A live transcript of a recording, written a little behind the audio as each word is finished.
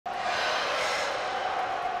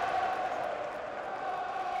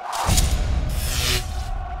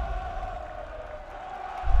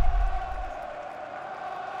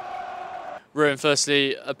Ruan,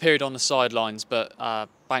 firstly, a period on the sidelines, but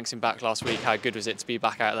bouncing back last week, how good was it to be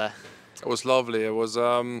back out there? It was lovely. It was.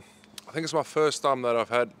 I think it's my first time that I've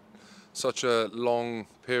had such a long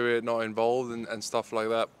period not involved and stuff like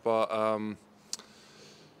that. But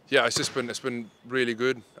yeah, it's been really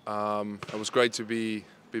good. It was great to be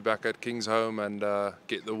back at King's home and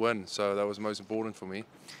get the win. So that was most important for me.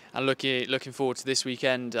 And looking forward to this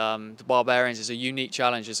weekend. The Barbarians is a unique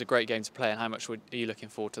challenge. It's a great game to play. And how much are you looking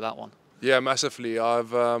forward to that one? Yeah, massively.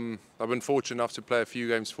 I've been fortunate enough to play a few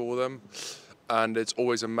games for them, and it's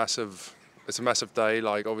always a massive day.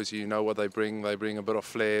 Like, obviously, you know what they bring. They bring a bit of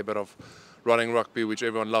flair, a bit of running rugby, which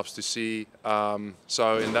everyone loves to see.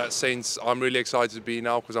 So in that sense, I'm really excited to be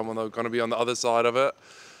now because I'm going to be on the other side of it,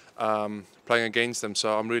 playing against them.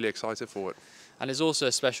 So I'm really excited for it. And it's also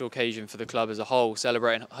a special occasion for the club as a whole,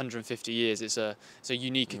 celebrating 150 years. It's a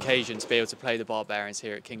unique occasion to be able to play the Barbarians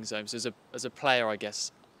here at King's Home. So as a player, I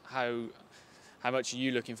guess, how much are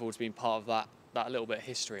you looking forward to being part of that little bit of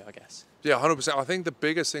history, I guess? Yeah, 100%. I think the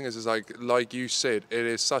biggest thing is like you said, it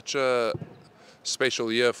is such a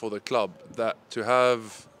special year for the club that to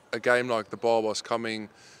have a game like the Barbars coming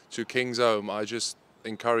to King's Home, I just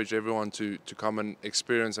encourage everyone to come and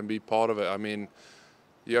experience and be part of it. I mean,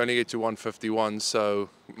 you only get to 151, so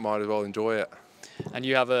might as well enjoy it. And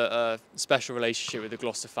you have a special relationship with the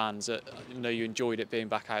Gloucester fans. I know you enjoyed it being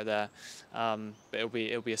back out there, but it'll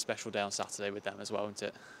be a special day on Saturday with them as well, won't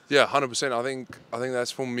it? Yeah, 100%. I think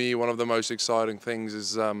that's for me one of the most exciting things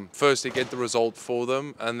is firstly get the result for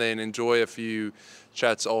them and then enjoy a few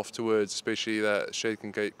chats afterwards, especially that Shed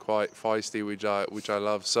can get quite feisty, which I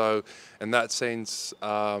love. So in that sense,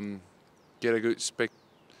 get a good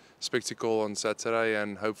spectacle on Saturday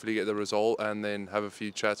and hopefully get the result and then have a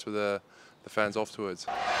few chats with the fans afterwards.